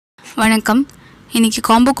வணக்கம். இன்றைக்கி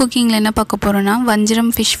காம்போ குக்கிங்கில் என்ன பார்க்க போகிறோன்னா வஞ்சரம்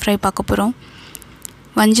ஃபிஷ் ஃப்ரை பார்க்க போகிறோம்.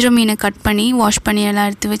 வஞ்சரம் மீனை கட் பண்ணி வாஷ் பண்ணி எல்லாம்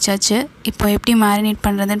எடுத்து வச்சாச்சு. இப்போ எப்படி மேரினேட்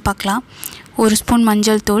பண்ணுறதுன்னு பார்க்கலாம். 1 ஸ்பூன்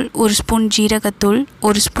மஞ்சள் தூள், 1 ஸ்பூன் ஜீரகத்தூள்,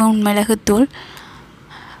 1 ஸ்பூன் மிளகுத்தூள்,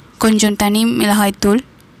 கொஞ்சம் தனி மிளகாய்த்தூள்,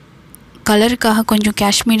 கலருக்காக கொஞ்சம்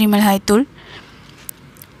காஷ்மீரி மிளகாய்த்தூள்,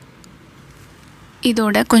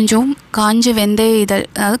 இதோட கொஞ்சம் காஞ்ச வெந்தய இதழ்,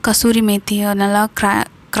 அதாவது கசூரி மேத்தியை நல்லா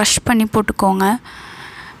க்ரஷ் பண்ணி போட்டுக்கோங்க.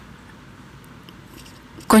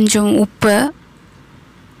 கொஞ்சம் உப்பு,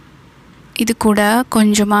 இது கூட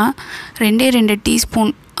கொஞ்சமாக 2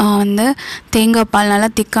 டீஸ்பூன் தேங்காய் பால், நல்லா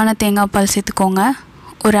திக்கான தேங்காய் பால் சேர்த்துக்கோங்க.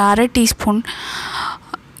 ஒரு அரை டீஸ்பூன்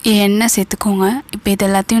எண்ணெய் சேர்த்துக்கோங்க. இப்போ இது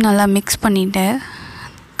எல்லாத்தையும் நல்லா மிக்ஸ் பண்ணிவிட்டு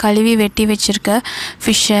கழுவி வெட்டி வச்சுருக்க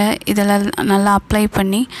ஃபிஷ்ஷை இதெல்லாம் நல்லா அப்ளை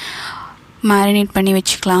பண்ணி மேரினேட் பண்ணி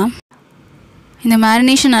வச்சுக்கலாம். இந்த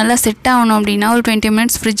மேரினேஷன் நல்லா செட் ஆகணும் அப்படின்னா ஒரு 20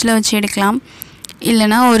 மினிட்ஸ் ஃப்ரிட்ஜில் வச்சு எடுக்கலாம்.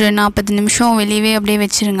 இல்லைனா ஒரு 40 நிமிஷம் வெளியவே அப்படியே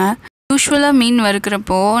வச்சுருங்க. யூஸ்வலாக மீன்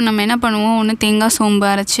வறுக்கிறப்போ நம்ம என்ன பண்ணுவோம், ஒன்று தேங்காய் சோம்பு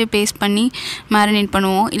அரைச்சி பேஸ்ட் பண்ணி மேரினேட்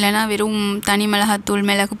பண்ணுவோம், இல்லைனா வெறும் தனி மிளகாத்தூள்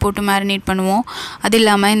மிளகு போட்டு மேரினேட் பண்ணுவோம். அது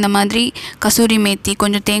இல்லாமல் இந்த மாதிரி கசூரி மேத்தி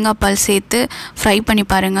கொஞ்சம் தேங்காய் பால் சேர்த்து ஃப்ரை பண்ணி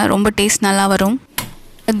பாருங்கள், ரொம்ப டேஸ்ட் நல்லா வரும்.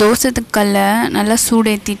 தோசைக்கல்லை நல்லா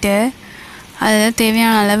சூடேற்றிட்டு அதில்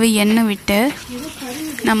தேவையான அளவு எண்ணெய் விட்டு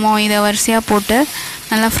நம்ம இதை வரிசையாக போட்டு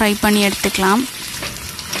நல்லா ஃப்ரை பண்ணி எடுத்துக்கலாம்.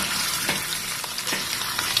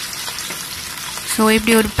 ஸோ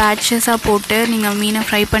இப்படி ஒரு பேட்சஸாக போட்டு நீங்கள் மீனை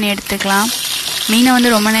ஃப்ரை பண்ணி எடுத்துக்கலாம். மீனை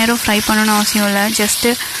ரொம்ப நேரம் ஃப்ரை பண்ணணும்னு அவசியம் இல்லை. ஜஸ்ட்டு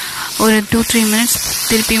ஒரு 2-3 மினிட்ஸ்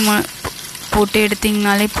திருப்பி போட்டு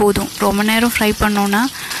எடுத்திங்கனாலே போதும். ரொம்ப நேரம் ஃப்ரை பண்ணோன்னா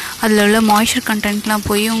அதில் உள்ள மாய்ஸ்சர் கண்டென்ட்லாம்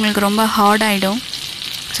போய் உங்களுக்கு ரொம்ப ஹார்ட் ஆகிடும்.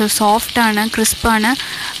 ஸோ சாஃப்டான கிறிஸ்பான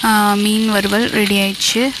மீன் வறுவல் ரெடி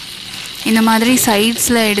ஆயிடுச்சு. இந்த மாதிரி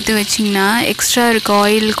சைட்ஸில் எடுத்து வச்சிங்கன்னா எக்ஸ்ட்ரா இருக்க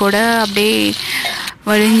ஆயில் கூட அப்படியே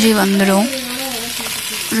வழிஞ்சி வந்துடும்.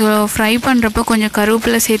 ஸோ ஃப்ரை பண்ணுறப்போ கொஞ்சம்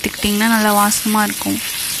கருவேப்பிலை சேர்த்துக்கிட்டிங்கன்னா நல்லா வாசமாக இருக்கும்.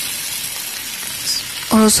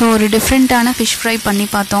 ஸோ ஒரு டிஃப்ரெண்ட்டான ஃபிஷ் ஃப்ரை பண்ணி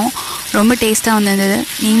பார்த்தோம், ரொம்ப டேஸ்ட்டாக வந்திருந்தது.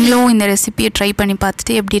 நீங்களும் இந்த ரெசிபியை ட்ரை பண்ணி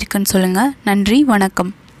பார்த்துட்டு எப்படி இருக்குன்னு சொல்லுங்கள். நன்றி,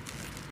 வணக்கம்.